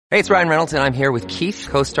Hey, it's Ryan Reynolds, and I'm here with Keith,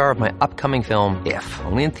 co-star of my upcoming film, If,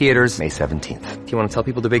 only in theaters May 17th. Do you want to tell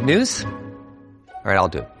people the big news? All right, I'll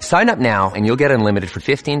do it. Sign up now and you'll get unlimited for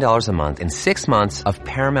 $15 a month and 6 months of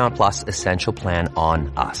Paramount Plus Essential Plan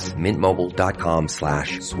on us.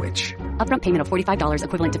 MintMobile.com/switch. Upfront payment of $45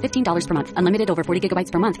 equivalent to $15 per month. Unlimited over 40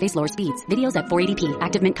 gigabytes per month. Face lower speeds. Videos at 480p.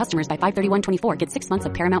 Active Mint customers by 531.24 get 6 months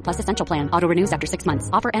of Paramount Plus Essential Plan. Auto renews after 6 months.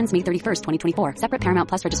 Offer ends May 31st, 2024. Separate Paramount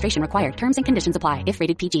Plus registration required. Terms and conditions apply if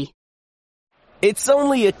rated PG. It's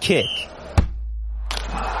only a kick.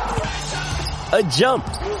 A jump.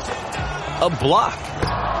 A block.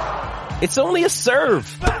 It's only a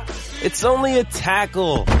serve. It's only a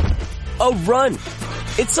tackle. A run.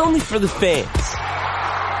 It's only for the fans.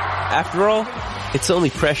 After all, it's only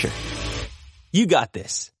pressure. You got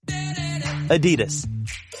this. Adidas.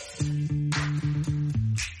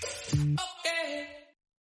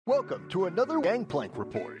 Welcome to another Gangplank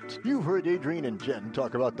Report. You've heard Adrian and Jen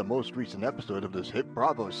talk about the most recent episode of this hit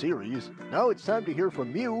Bravo series. Now it's time to hear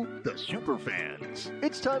from you, the superfans.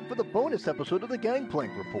 It's time for the bonus episode of the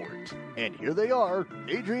Gangplank Report. And here they are,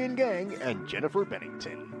 Adrian Gang and Jennifer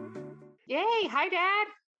Bennington. Yay! Hi, Dad.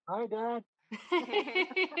 Hi, Dad.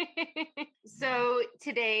 So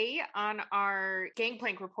today on our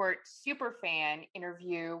Gangplank Report Superfan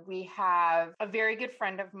interview, we have a very good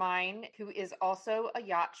friend of mine who is also a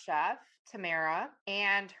yacht chef, Tamara,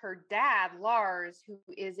 and her dad, Lars, who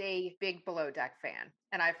is a big Below Deck fan.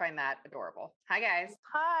 And I find that adorable. Hi, guys.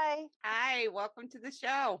 Hi. Hi, welcome to the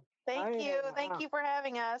show. Thank you. Thank you for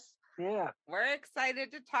having us. Yeah. We're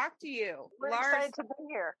excited to talk to you. We're Lars, excited to be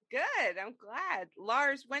here. good. I'm glad.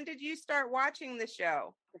 Lars, when did you start watching the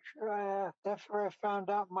show? After I found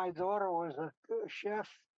out my daughter was a chef.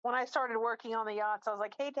 When I started working on the yachts, I was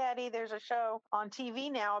like, hey, Daddy, there's a show on TV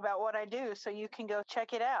now about what I do, so you can go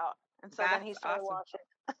check it out. And so then he started watching.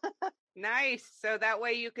 Nice. So that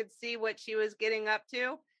way you could see what she was getting up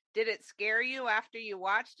to. Did it scare you after you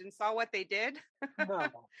watched and saw what they did? No.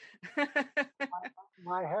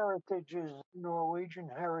 My heritage is Norwegian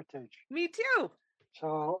heritage. Me too.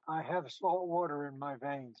 So I have salt water in my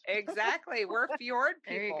veins. Exactly. We're fjord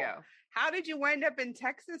people. There you go. How did you wind up in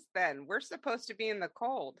Texas then? We're supposed to be in the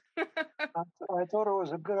cold. I thought it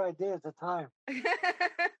was a good idea at the time.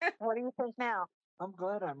 What do you think now? I'm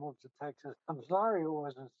glad I moved to Texas. I'm sorry it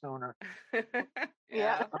wasn't sooner.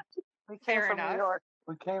 Yeah. We came Fair from enough. New York.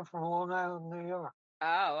 We came from Long Island, New York.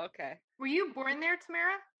 Oh, okay. Were you born there,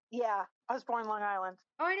 Tamara? Yeah. I was born in Long Island.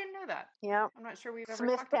 Oh, I didn't know that. Yeah. I'm not sure we've ever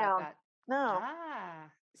talked about Smithtown. that. No. Ah.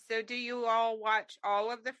 So do you all watch all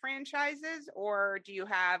of the franchises, or do you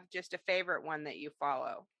have just a favorite one that you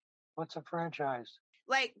follow? What's a franchise?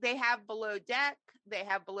 Like they have Below Deck, they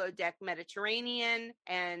have Below Deck Mediterranean,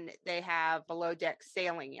 and they have Below Deck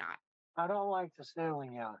Sailing Yacht. I don't like the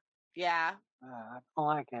sailing yacht. Yeah. I don't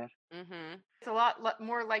like it. Mm-hmm. It's a lot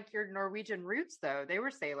more like your Norwegian roots, though. They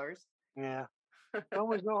were sailors. Yeah. We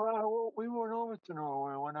went over to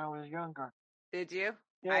Norway when I was younger. Did you?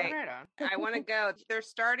 Yeah. Right on. I want to go. They're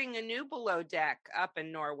starting a new Below Deck up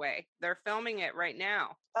in Norway. They're filming it right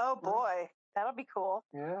now. Oh, boy. That'll be cool.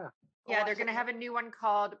 Yeah. Yeah, they're going to have a new one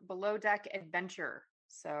called Below Deck Adventure.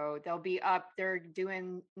 So they'll be up. They're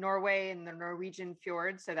doing Norway and the Norwegian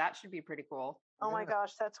fjords. So that should be pretty cool. Oh, my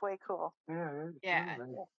gosh. That's way cool. Yeah. Yeah.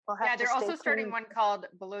 We'll have Yeah, to they're also stay starting tuned. one called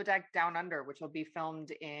Below Deck Down Under, which will be filmed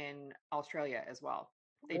in Australia as well.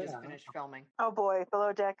 They just finished filming. Oh, boy.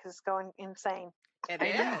 Below Deck is going insane. It I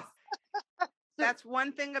is. know. That's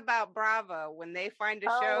one thing about Bravo. When they find a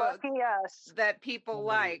Oh, show lucky us. that people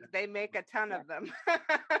like, they make a ton of them.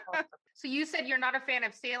 So you said you're not a fan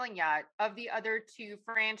of Sailing Yacht. Of the other two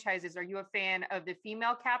franchises, are you a fan of the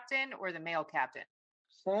female captain or the male captain?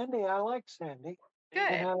 Sandy, I like Sandy.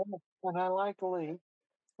 Good. And I like Lee.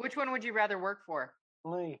 Which one would you rather work for?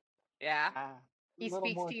 Lee. Yeah. He little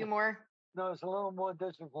speaks more to you more? No, it's a little more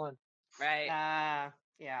disciplined. Right.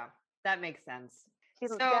 Yeah, that makes sense.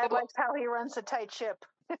 Dad likes how he runs a tight ship.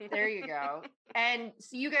 There you go. And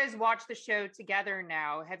so you guys watch the show together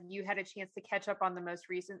now. Have you had a chance to catch up on the most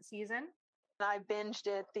recent season? I binged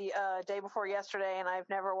it the day before yesterday, and I've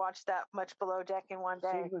never watched that much Below Deck in one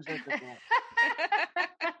day. She was at the game.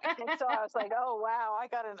 And so I was like, oh, wow, I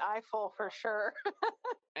got an eyeful for sure.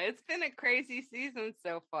 It's been a crazy season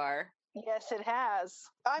so far. Yes, it has.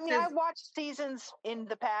 I mean, I've watched seasons in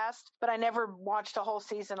the past, but I never watched a whole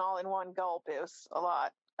season all in one gulp. It was a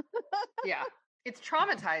lot. Yeah. It's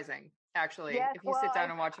traumatizing, actually, Yes, if you sit down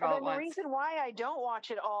and watch it all at once. The reason why I don't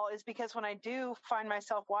watch it all is because when I do find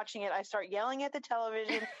myself watching it, I start yelling at the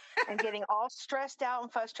television and getting all stressed out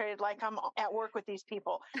and frustrated like I'm at work with these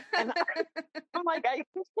people. And I'm like, I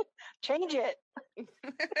change it.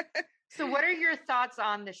 So what are your thoughts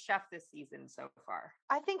on the chef this season so far?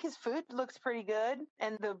 I think his food looks pretty good,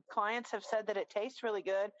 and the clients have said that it tastes really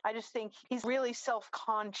good. I just think he's really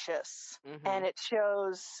self-conscious, and it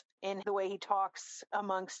shows in the way he talks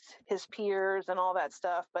amongst his peers and all that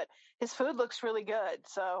stuff. But his food looks really good.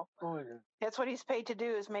 So that's what he's paid to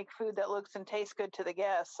do, is make food that looks and tastes good to the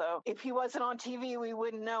guests. So if he wasn't on TV, we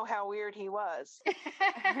wouldn't know how weird he was.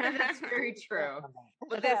 That's very true.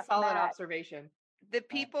 But that's a solid observation. The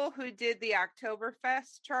people who did the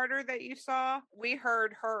Oktoberfest charter that you saw, we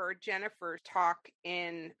heard her, Jennifer, talk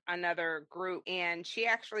in another group, and she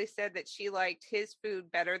actually said that she liked his food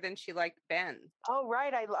better than she liked Ben's. Oh,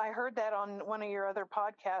 right. I heard that on one of your other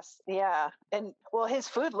podcasts. Yeah. And well, his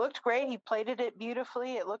food looked great. He plated it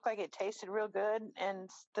beautifully. It looked like it tasted real good. And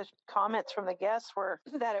the comments from the guests were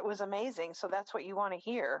that it was amazing. So that's what you want to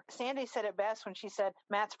hear. Sandy said it best when she said,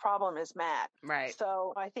 Matt's problem is Matt. Right.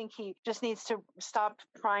 So I think he just needs to stop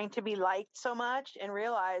trying to be liked so much and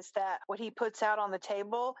realize that what he puts out on the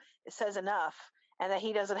table, it says enough. And that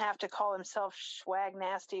he doesn't have to call himself swag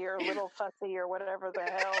nasty or little fussy or whatever the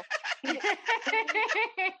hell.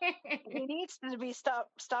 He needs to be stop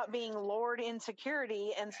being Lord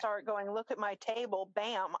Insecurity and start going, look at my table.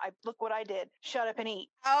 Bam. Look what I did. Shut up and eat.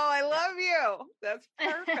 Oh, I love you. That's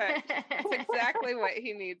perfect. That's exactly what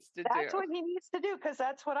he needs to do. That's what he needs to do, because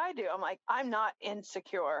that's what I do. I'm like, I'm not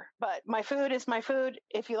insecure, but my food is my food.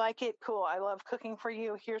 If you like it, cool. I love cooking for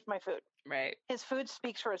you. Here's my food. Right. His food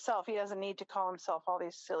speaks for itself. He doesn't need to call himself all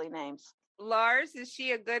these silly names. Lars, is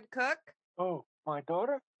she a good cook? Oh, my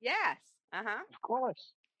daughter? Yes. Uh-huh. Of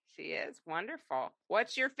course. She is. Wonderful.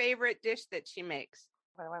 What's your favorite dish that she makes?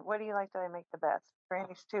 What do you like that I make the best?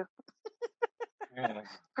 Granny stew. Yeah.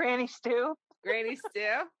 Granny stew? Granny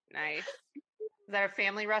stew? Nice. Is that a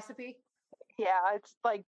family recipe? Yeah, it's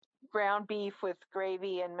like ground beef with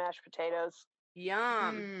gravy and mashed potatoes.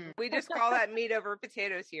 Yum. We just call that meat over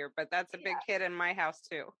potatoes here, but that's a big hit in my house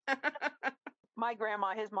too. My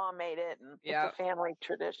grandma, his mom made it, and it's a family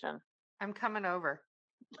tradition. I'm coming over.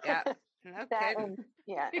 Yeah. No kidding.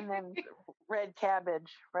 And then red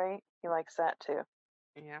cabbage, right? He likes that too.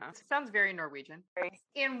 Yeah. Sounds very Norwegian.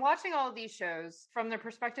 In watching all of these shows from the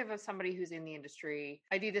perspective of somebody who's in the industry,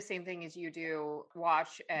 I do the same thing as you do,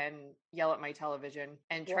 watch and yell at my television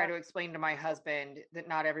and try to explain to my husband that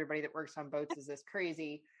not everybody that works on boats is this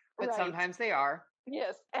crazy, but sometimes they are.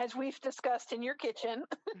 Yes, as we've discussed in your kitchen.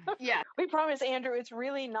 Yeah. We promise, Andrew, it's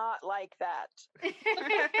really not like that.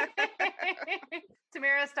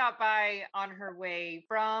 Tamara stopped by on her way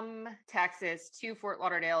from Texas to Fort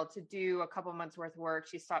Lauderdale to do a couple months worth of work.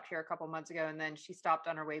 She stopped here a couple months ago, and then she stopped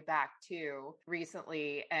on her way back too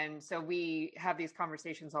recently. And so we have these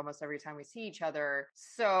conversations almost every time we see each other.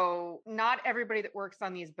 So not everybody that works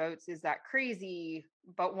on these boats is that crazy,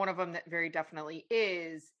 but one of them that very definitely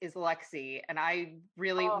is Lexi. And I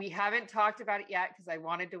really, we haven't talked about it yet because I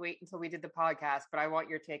wanted to wait until we did the podcast, but I want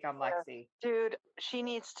your take on Lexi. Dude, she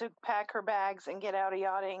needs to pack her bags and get out of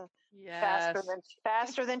yachting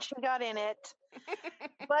faster than she got in it.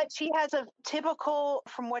 But she has a typical,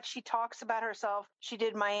 from what she talks about herself, she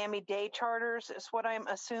did Miami day charters is what I'm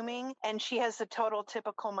assuming. And she has the total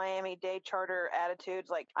typical Miami day charter attitudes.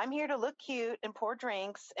 Like, I'm here to look cute and pour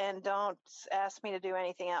drinks and don't ask me to do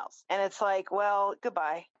anything else. And it's like, well,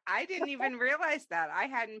 goodbye. I didn't even realize that. I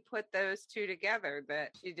hadn't put those two together,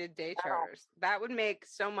 that she did day charters. That would make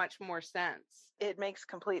so much more sense. It makes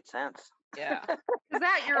complete sense. Yeah. Because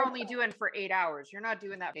that you're only doing for 8 hours. You're not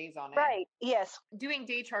doing that days on end. Right. Yes. Doing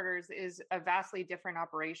day charters is a vastly different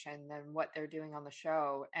operation than what they're doing on the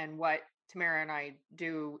show and what Tamara and I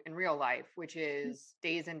do in real life, which is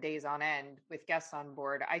days and days on end with guests on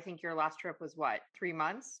board. I think your last trip was what, 3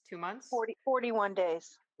 months, 2 months? 41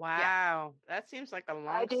 days. Wow. Yeah. That seems like a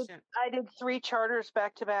long stint. I did 3 charters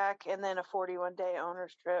back to back and then a 41-day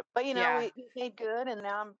owner's trip. But, you know, we made good, and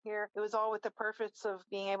now I'm here. It was all with the purpose of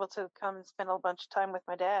being able to come and spend a bunch of time with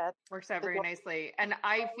my dad. Works out very nicely. And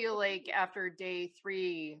I feel like after day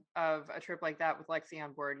 3 of a trip like that with Lexi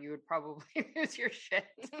on board, you would probably lose your shit.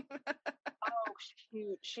 Oh,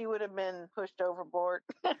 shoot. She would have been pushed overboard.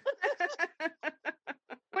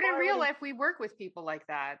 But in real life, we work with people like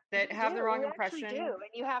that have the wrong impression. Do. And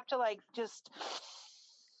you have to just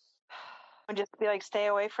be like, stay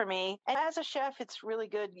away from me. And as a chef, it's really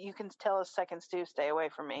good. You can tell a second stew, stay away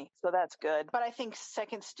from me. So that's good. But I think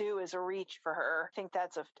second stew is a reach for her. I think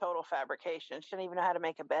that's a total fabrication. She doesn't even know how to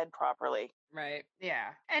make a bed properly. Right. Yeah.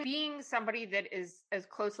 And being somebody that is as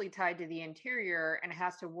closely tied to the interior and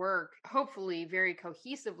has to work, hopefully, very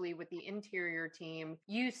cohesively with the interior team,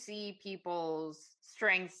 you see people's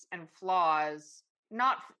strengths and flaws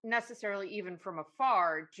not necessarily even from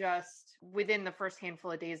afar, just within the first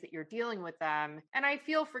handful of days that you're dealing with them. And I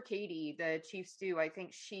feel for Katie, the chief stew. I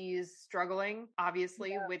think she's struggling,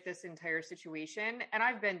 obviously, with this entire situation. And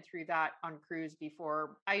I've been through that on cruise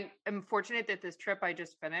before. I am fortunate that this trip I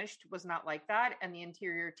just finished was not like that. And the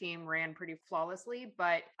interior team ran pretty flawlessly.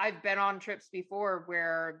 But I've been on trips before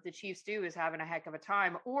where the chief stew is having a heck of a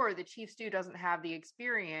time, or the chief stew doesn't have the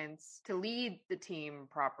experience to lead the team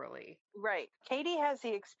properly. Right. Katie has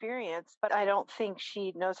the experience, but I don't think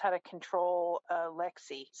she knows how to control a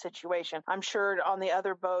Lexi situation. I'm sure on the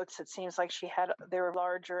other boats, it seems like they were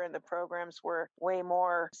larger and the programs were way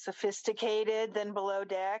more sophisticated than below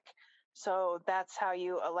deck. So that's how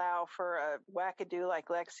you allow for a wackadoo like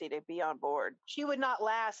Lexi to be on board. She would not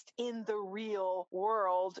last in the real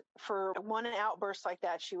world. For one outburst like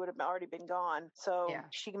that, she would have already been gone. So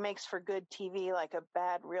she makes for good TV, like a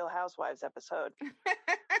bad Real Housewives episode.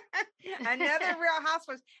 Another Real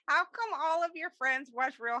Housewives. How come all of your friends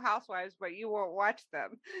watch Real Housewives, but you won't watch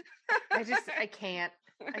them? I can't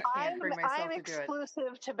bring myself I'm to do it.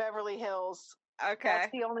 exclusive to Beverly Hills. Okay.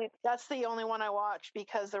 That's the only one I watch,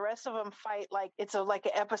 because the rest of them fight like it's like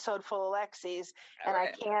an episode full of Lexis, and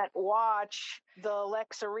I can't watch the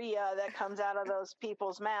Lexeria that comes out of those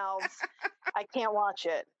people's mouths. I can't watch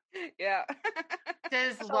it. Yeah.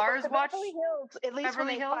 Does Lars watch Beverly Hills? At least Beverly when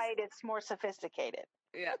they Hills? fight, it's more sophisticated.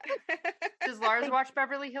 Yeah. Does Lars watch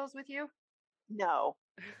Beverly Hills with you? No.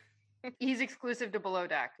 He's exclusive to Below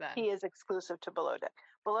Deck then. He is exclusive to Below Deck.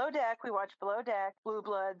 Below Deck, we watch Below Deck, Blue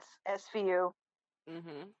Bloods, SVU,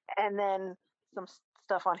 and then some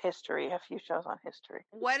stuff on history, a few shows on history.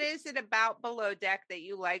 What is it about Below Deck that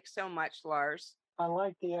you like so much, Lars? I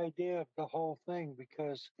like the idea of the whole thing,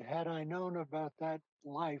 because had I known about that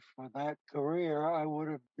life or that career, I would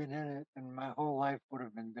have been in it and my whole life would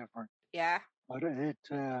have been different. Yeah. But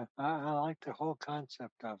I like the whole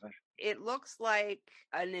concept of it. It looks like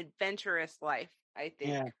an adventurous life, I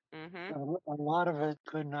think. Yeah. A lot of it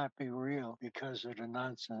could not be real because of the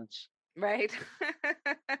nonsense. Right.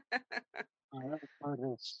 But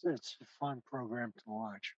it's a fun program to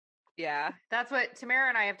watch. Yeah. That's what Tamara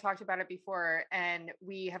and I have talked about it before. And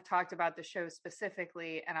we have talked about the show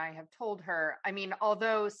specifically. And I have told her, I mean,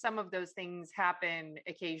 although some of those things happen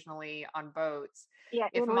occasionally on boats. Yeah,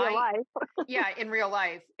 in real life. Yeah, in real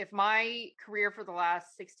life. If my career for the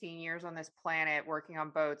last 16 years on this planet working on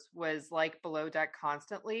boats was like Below Deck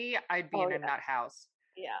constantly, I'd be in a nut house.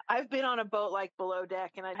 Yeah, I've been on a boat like Below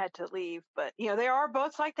Deck and I had to leave. But, there are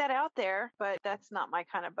boats like that out there, but that's not my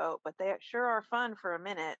kind of boat. But they sure are fun for a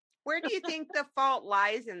minute. Where do you think the fault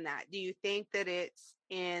lies in that? Do you think that it's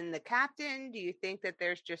in the captain? Do you think that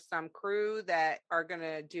there's just some crew that are going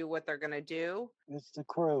to do what they're going to do? It's the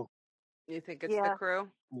crew. You think it's the crew?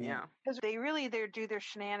 Yeah. Because they do their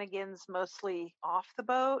shenanigans mostly off the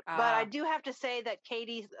boat. But I do have to say that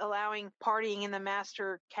Katie's allowing partying in the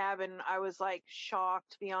master cabin, I was like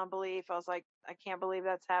shocked beyond belief. I was like, I can't believe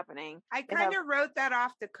that's happening. I kind of wrote that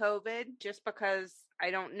off to COVID just because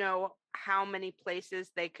I don't know how many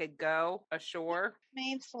places they could go ashore.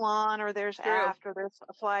 Main salon, or there's aft, or there's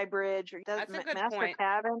a fly bridge, or that's a good master point.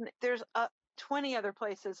 cabin. There's 20 other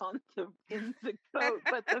places in the boat,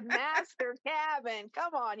 but the master cabin.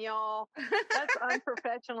 Come on, y'all. That's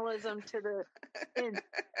unprofessionalism to the end.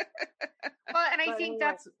 Well, and I think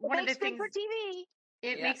that's one of the things for TV.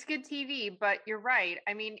 It makes good TV, but you're right.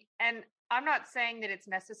 I mean, and I'm not saying that it's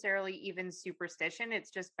necessarily even superstition.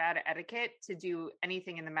 It's just bad etiquette to do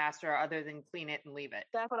anything in the master other than clean it and leave it.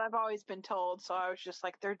 That's what I've always been told. So I was just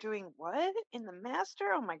like, they're doing what in the master?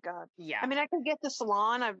 Oh my God. Yeah. I mean, I could get the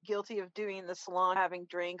salon. I'm guilty of doing in the salon, having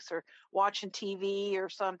drinks or watching TV or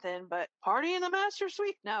something, but party in the master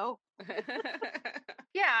suite? No.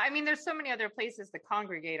 Yeah, I mean, there's so many other places to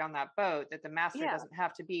congregate on that boat that the master doesn't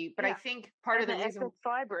have to be. But I think part of the reason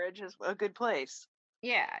Fly Bridge is a good place.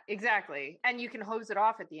 Yeah, exactly. And you can hose it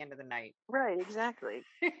off at the end of the night. Right, exactly.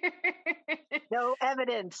 No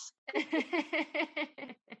evidence.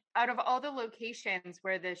 Out of all the locations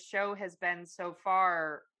where this show has been so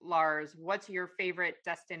far, Lars, what's your favorite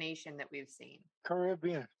destination that we've seen?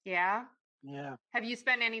 Caribbean. Yeah? Yeah. Have you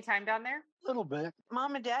spent any time down there? A little bit.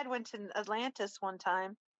 Mom and Dad went to Atlantis one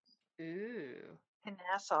time. Ooh. In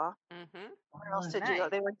Nassau. Mm-hmm. Where else did you go?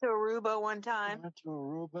 They went to Aruba one time. Went to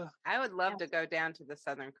Aruba. I would love to go down to the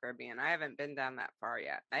Southern Caribbean. I haven't been down that far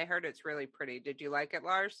yet. I heard it's really pretty. Did you like it,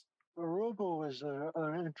 Lars? Aruba was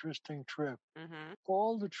an interesting trip. Mm-hmm.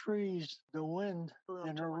 All the trees, the wind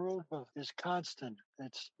in Aruba is constant.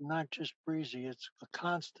 It's not just breezy. It's a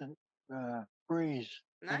constant breeze.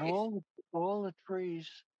 Nice. And all the trees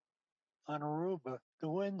on Aruba, the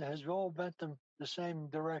wind has all bent them the same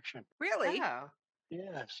direction. Really? Oh.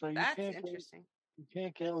 Yeah, so That's interesting. you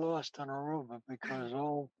can't get lost on Aruba because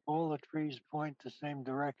all the trees point the same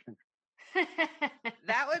direction.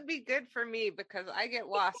 That would be good for me because I get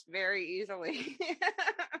lost very easily.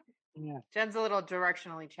 Yeah. Jen's a little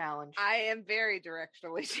directionally challenged. I am very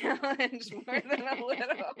directionally challenged, more than a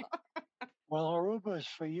little. Well, Aruba is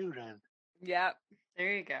for you then. Yep.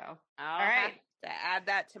 There you go. All right. have to add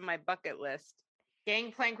that to my bucket list.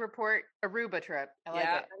 Gangplank report Aruba trip. I like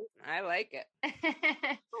it. I like it.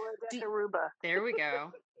 Aruba. There we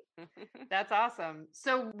go. That's awesome.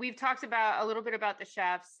 So we've talked about a little bit about the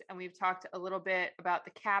chefs and we've talked a little bit about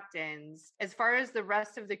the captains. As far as the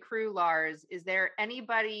rest of the crew, Lars, is there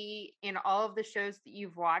anybody in all of the shows that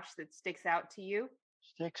you've watched that sticks out to you?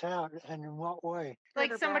 Sticks out, and in what way?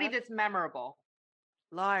 Like somebody that's memorable.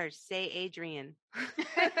 Lars, say Adrian.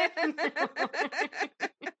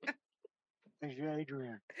 There's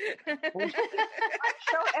Adrian. So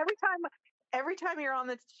every time you're on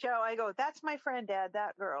the show, I go, "That's my friend, Dad.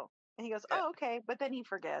 That girl," and he goes, "Oh, okay," but then he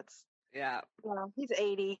forgets. Yeah. He's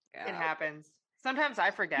 80. Yeah. It happens. Sometimes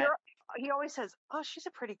I forget. He always says, "Oh, she's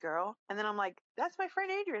a pretty girl," and then I'm like, "That's my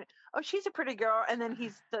friend Adrian." "Oh, she's a pretty girl," and then he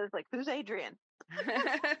says, "Like, who's Adrian?"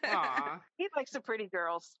 Aw. He likes the pretty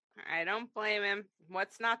girls. I don't blame him.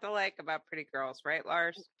 What's not to like about pretty girls, right,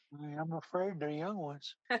 Lars? I'm afraid they're young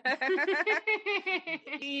ones.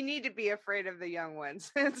 You need to be afraid of the young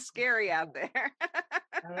ones. It's scary out there.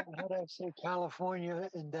 How'd I say California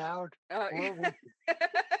endowed? Oh, oh,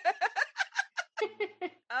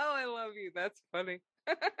 I love you. That's funny.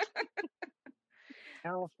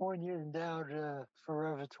 California endowed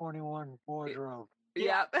Forever 21 wardrobe.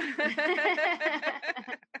 Yep.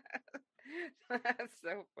 That's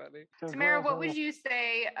so funny. Tamara, what would you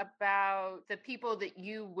say about the people that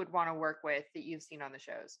you would want to work with that you've seen on the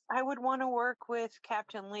shows? I would want to work with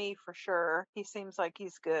Captain Lee for sure. He seems like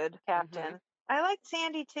he's good captain. Mm-hmm. I like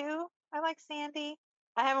Sandy too. I like Sandy.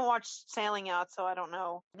 I haven't watched Sailing Out, so I don't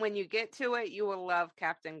know. When you get to it, you will love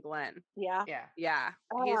Captain Glenn. Yeah. Yeah.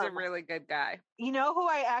 He's a really good guy. You know who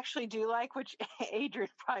I actually do like, which Adrian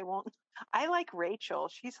probably won't. I like Rachel.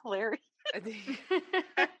 She's hilarious.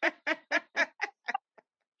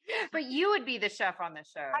 But you would be the chef on the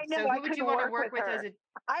show. I know. So who would you want to work with as a?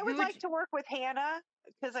 I would like to work with Hannah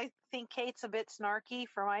because I think Kate's a bit snarky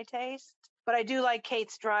for my taste. But I do like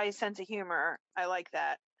Kate's dry sense of humor. I like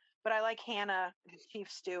that. But I like Hannah, Chief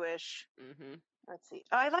Stewish. Mm-hmm. Let's see.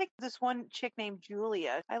 I like this one chick named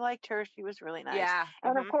Julia. I liked her. She was really nice. Yeah.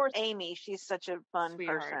 And of course, Amy. She's such a fun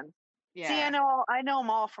Sweetheart. person. Yeah. See, I know them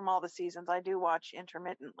all from all the seasons. I do watch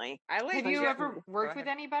intermittently. Have you ever worked with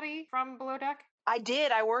anybody from Below Deck? I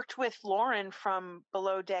did. I worked with Lauren from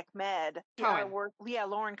Below Deck Med. Cohen.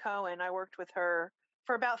 Lauren Cohen. I worked with her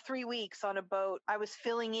for about 3 weeks on a boat. I was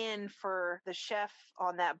filling in for the chef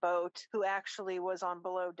on that boat who actually was on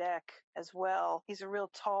Below Deck as well. He's a real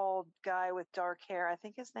tall guy with dark hair. I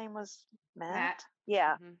think his name was Matt.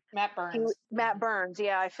 Yeah. Mm-hmm. Matt Burns. Matt Burns.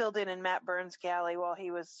 Yeah. I filled in Matt Burns' galley while he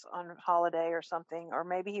was on holiday or something, or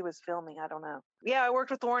maybe he was filming. I don't know. Yeah. I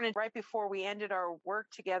worked with Lauren, and right before we ended our work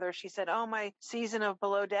together, she said, "Oh, my season of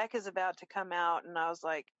Below Deck is about to come out." And I was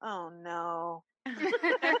like, "Oh no." I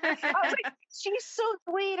was like, "She's so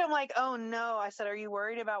sweet." I'm like, "Oh no." I said, "Are you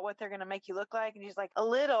worried about what they're going to make you look like?" And she's like, "A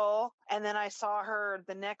little." And then I saw her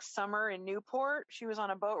the next summer in Newport. She was on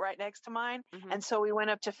a boat right next to mine. Mm-hmm. And so we went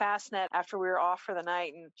up to Fastnet after we were off for the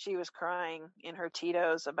night, and she was crying in her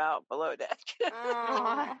Tito's about Below Deck.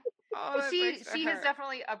 Oh, Well, she has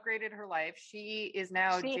definitely upgraded her life. She is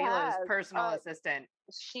now JLo's personal assistant.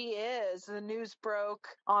 She is. The news broke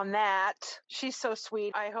on that. She's so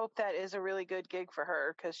sweet. I hope that is a really good gig for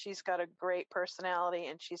her because she's got a great personality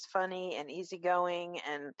and she's funny and easygoing.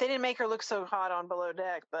 And they didn't make her look so hot on Below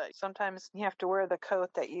Deck, but sometimes you have to wear the coat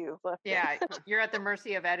that you left. Yeah, you're at the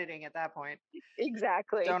mercy of editing at that point.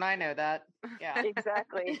 Exactly. Don't I know that? Yeah.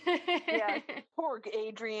 Exactly. Yeah. Poor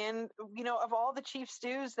Adrian. You know, of all the chief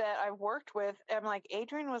stews that I've worked with, I'm like,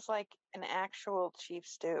 Adrian was like an actual chief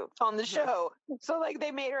stew on the show. So like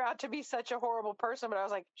they made her out to be such a horrible person, but I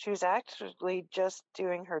was like, she was actually just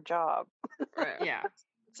doing her job. Yeah.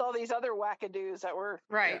 It's all these other wackadoos that were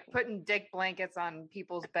putting dick blankets on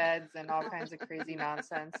people's beds and all kinds of crazy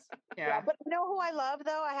nonsense. Yeah. But you know who I love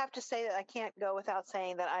though? I have to say that I can't go without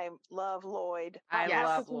saying that I love Lloyd. I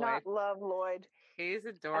love Lloyd. Not love Lloyd. He's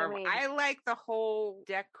adorable. I mean, I like the whole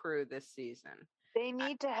deck crew this season. They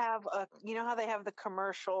need to have you know how they have the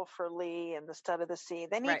commercial for Lee and the Stud of the Sea?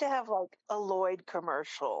 They need to have like a Lloyd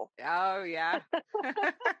commercial. Oh, yeah.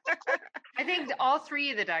 I think all three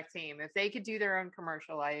of the deck team, if they could do their own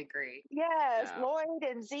commercial, I agree. Yes, Yeah. Lloyd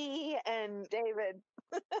and Z and David.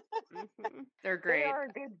 They're great. They are a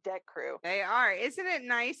good deck crew. They are. Isn't it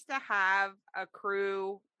nice to have a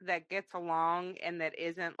crew that gets along and that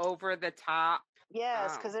isn't over the top?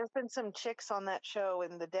 Yes, because there's been some chicks on that show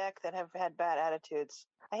in the deck that have had bad attitudes.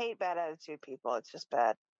 I hate bad attitude people. It's just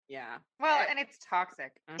bad. Yeah. Well, and it's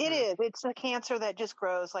toxic. It is. It's a cancer that just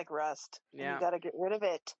grows like rust. And Yeah. you got to get rid of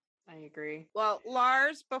it. I agree. Well,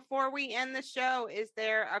 Lars, before we end the show, is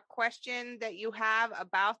there a question that you have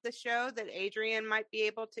about the show that Adrian might be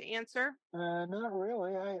able to answer? Not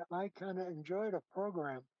really. I kind of enjoyed the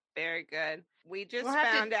program. Very good. We just We'll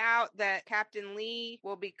have to- found out that Captain Lee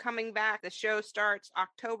will be coming back. The show starts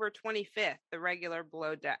October 25th, the regular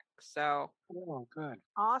Below Deck. So, Oh, good.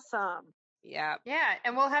 Awesome. yeah. Yeah,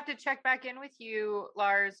 and we'll have to check back in with you,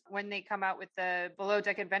 Lars, when they come out with the Below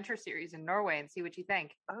Deck Adventure series in Norway and see what you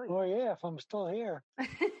think. Oh, yeah, if I'm still here.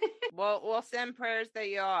 We'll send prayers that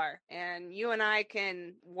you are, and you and I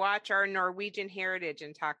can watch our Norwegian heritage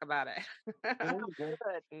and talk about it. There you go. Good.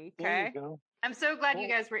 There Okay. you go. I'm so glad you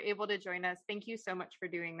guys were able to join us. Thank you so much for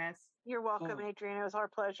doing this. You're welcome, Adrian. It was our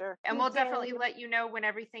pleasure. And we'll definitely let you know when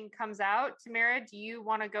everything comes out. Tamara, do you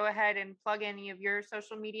want to go ahead and plug any of your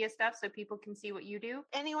social media stuff so people can see what you do?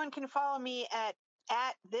 Anyone can follow me at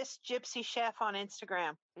This Gypsy Chef on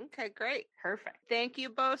Instagram. Okay, great. Perfect. Thank you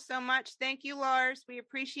both so much. Thank you, Lars. We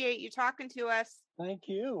appreciate you talking to us. Thank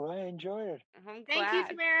you. I enjoyed it. I'm Thank glad. you,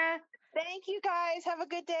 Tamara. Thank you, guys. Have a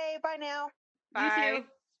good day. Bye now. Bye. You too.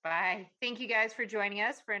 Bye. Thank you guys for joining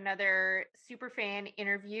us for another Superfan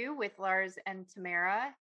interview with Lars and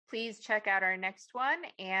Tamara. Please check out our next one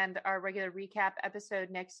and our regular recap episode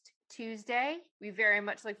next Tuesday. We very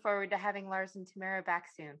much look forward to having Lars and Tamara back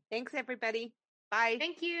soon. Thanks, everybody. Bye.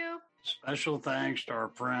 Thank you. Special thanks to our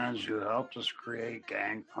friends who helped us create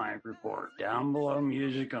Gangplank Report. Down below,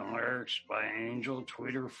 music and lyrics by Angel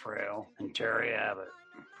Tweeter Frail and Terry Abbott.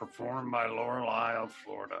 Performed by Lorelei of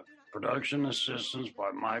Florida. Production assistance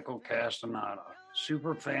by Michael Castaneda.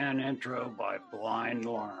 Superfan intro by Blind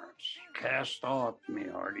Lawrence. Cast off, me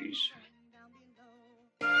hearties.